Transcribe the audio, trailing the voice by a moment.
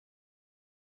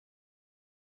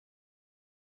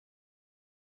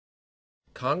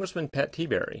Congressman Pat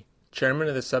Tiberi, chairman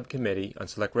of the Subcommittee on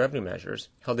Select Revenue Measures,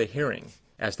 held a hearing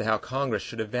as to how Congress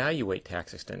should evaluate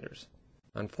tax extenders.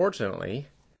 Unfortunately,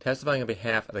 testifying on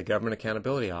behalf of the Government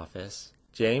Accountability Office,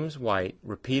 James White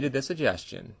repeated the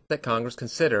suggestion that Congress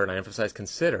consider, and I emphasize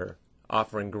consider,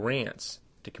 offering grants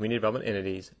to community development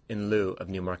entities in lieu of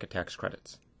new market tax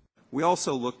credits. We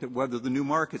also looked at whether the new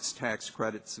markets tax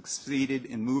credit succeeded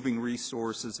in moving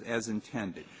resources as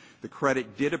intended. The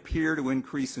credit did appear to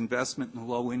increase investment in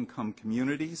low-income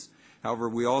communities. However,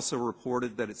 we also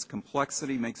reported that its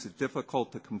complexity makes it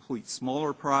difficult to complete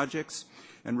smaller projects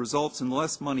and results in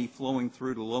less money flowing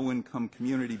through to low-income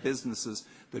community businesses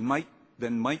than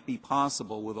might be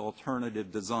possible with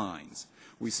alternative designs.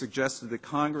 We suggested that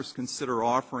Congress consider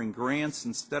offering grants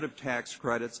instead of tax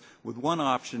credits, with one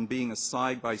option being a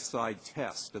side-by-side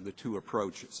test of the two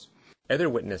approaches. Other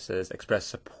witnesses expressed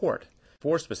support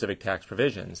for specific tax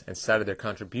provisions and cited their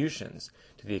contributions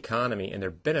to the economy and their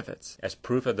benefits as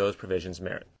proof of those provisions'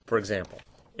 merit. For example,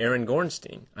 Aaron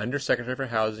Gornstein, Undersecretary for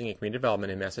Housing and Community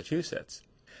Development in Massachusetts,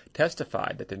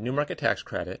 testified that the new market tax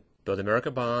credit, Build America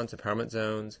bonds, empowerment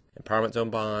zone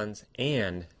bonds,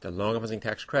 and the low-income housing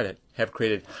tax credit have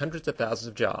created hundreds of thousands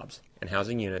of jobs and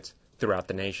housing units throughout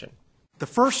the nation. The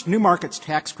first new markets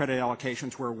tax credit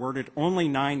allocations were awarded only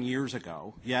 9 years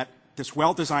ago, yet this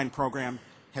well-designed program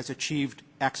has achieved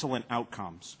excellent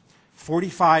outcomes.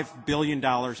 $45 billion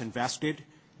invested,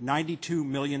 92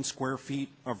 million square feet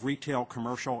of retail,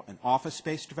 commercial, and office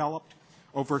space developed,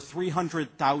 over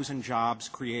 300,000 jobs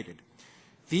created.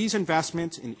 These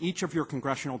investments in each of your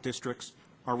congressional districts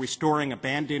are restoring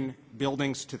abandoned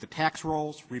buildings to the tax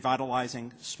rolls,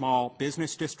 revitalizing small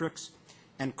business districts,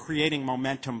 and creating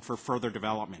momentum for further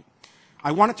development.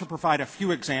 I wanted to provide a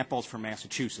few examples from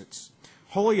Massachusetts.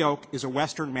 Holyoke is a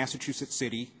western Massachusetts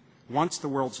city, once the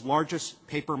world's largest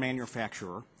paper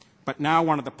manufacturer, but now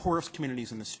one of the poorest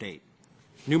communities in the state.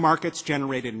 New Markets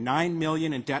generated $9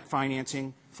 million in debt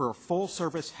financing for a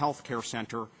full-service health care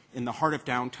center in the heart of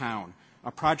downtown,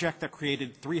 a project that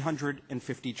created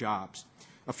 350 jobs.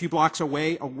 A few blocks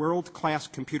away, a world-class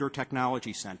computer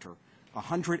technology center, a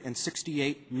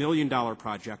 $168 million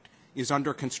project, is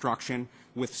under construction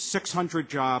with 600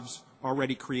 jobs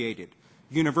already created.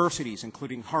 Universities,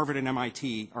 including Harvard and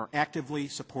MIT, are actively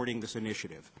supporting this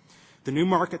initiative. The New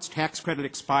Markets tax credit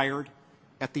expired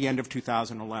at the end of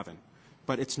 2011,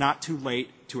 but it's not too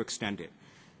late to extend it.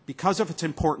 Because of its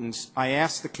importance, I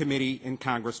asked the committee in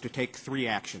Congress to take 3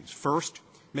 actions. First,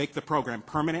 make the program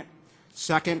permanent.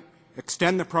 Second,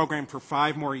 extend the program for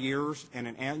 5 more years and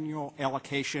an annual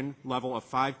allocation level of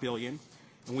 $5 billion.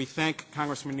 And we thank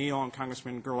Congressman Neal and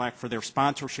Congressman Gerlach for their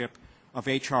sponsorship of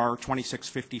H.R.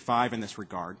 2655 in this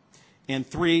regard. And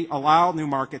 3, allow New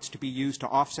Markets to be used to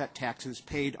offset taxes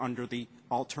paid under the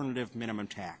alternative minimum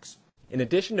tax. In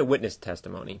addition to witness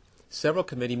testimony, several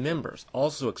committee members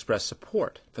also expressed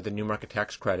support for the new market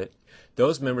tax credit.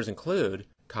 Those members include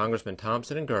Congressman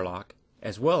Thompson and Gerlach,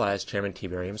 as well as Chairman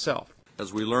Tiberi himself.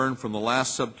 As we learned from the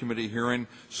last subcommittee hearing,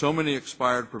 so many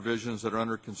expired provisions that are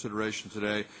under consideration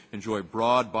today enjoy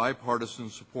broad bipartisan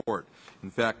support. In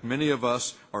fact, many of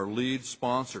us are lead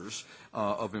sponsors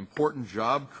of important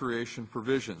job creation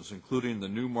provisions, including the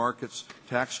new markets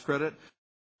tax credit.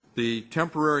 The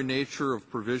temporary nature of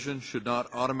provisions should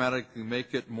not automatically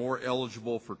make it more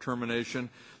eligible for termination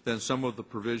than some of the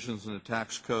provisions in the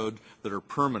tax code that are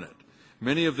permanent.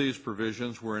 Many of these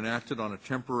provisions were enacted on a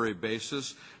temporary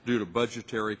basis due to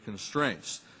budgetary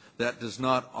constraints. That does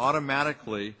not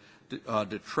automatically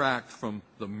detract from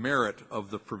the merit of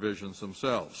the provisions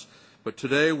themselves. But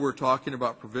today we're talking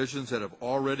about provisions that have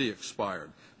already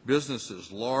expired.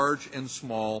 Businesses, large and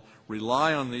small,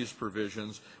 rely on these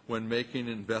provisions when making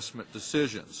investment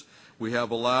decisions. We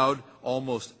have allowed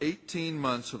almost 18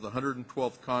 months of the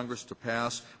 112th Congress to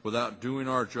pass without doing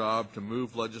our job to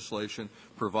move legislation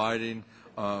providing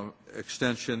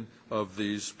extension of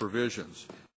these provisions.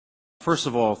 First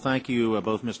of all, thank you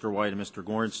both Mr. White and Mr.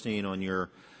 Gornstein on your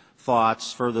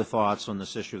thoughts, further thoughts on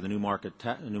this issue of the new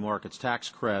markets tax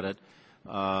credit.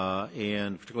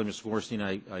 And particularly, Mr.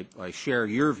 Gornstein, I share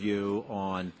your view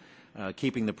on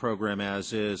keeping the program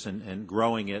as is and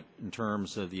growing it in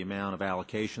terms of the amount of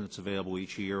allocation that's available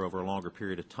each year over a longer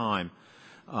period of time.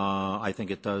 I think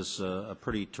it does a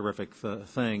pretty terrific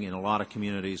thing in a lot of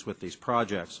communities with these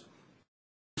projects.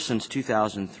 Since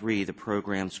 2003, the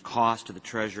program's cost to the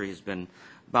Treasury has been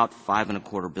about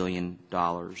 $5.25 billion.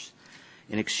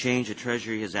 In exchange, the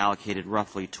Treasury has allocated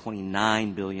roughly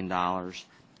 $29 billion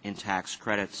in tax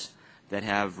credits that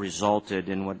have resulted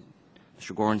in what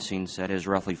Mr. Gornstein said is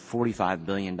roughly $45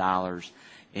 billion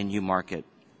in new market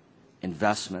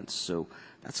investments. So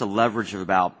that's a leverage of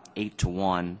about 8 to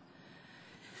 1.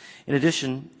 In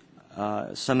addition,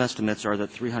 some estimates are that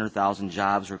 300,000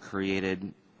 jobs were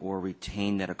created or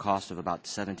retained at a cost of about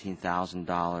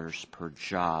 $17,000 per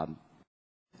job.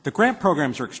 The grant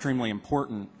programs are extremely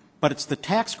important, but it's the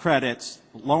tax credits,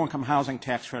 low-income housing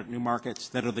tax credit, new markets,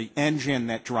 that are the engine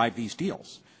that drive these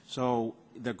deals. So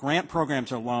the grant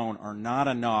programs alone are not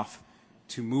enough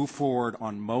to move forward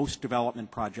on most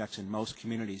development projects in most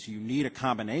communities. You need a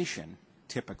combination,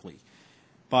 typically.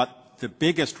 But the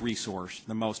biggest resource,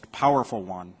 the most powerful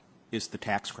one, is the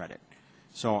tax credit.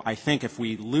 So I think if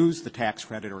we lose the tax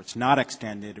credit, or it's not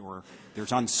extended, or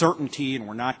there's uncertainty and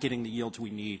we're not getting the yields we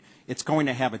need, it's going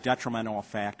to have a detrimental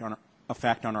effect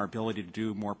on our ability to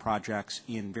do more projects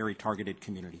in very targeted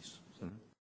communities.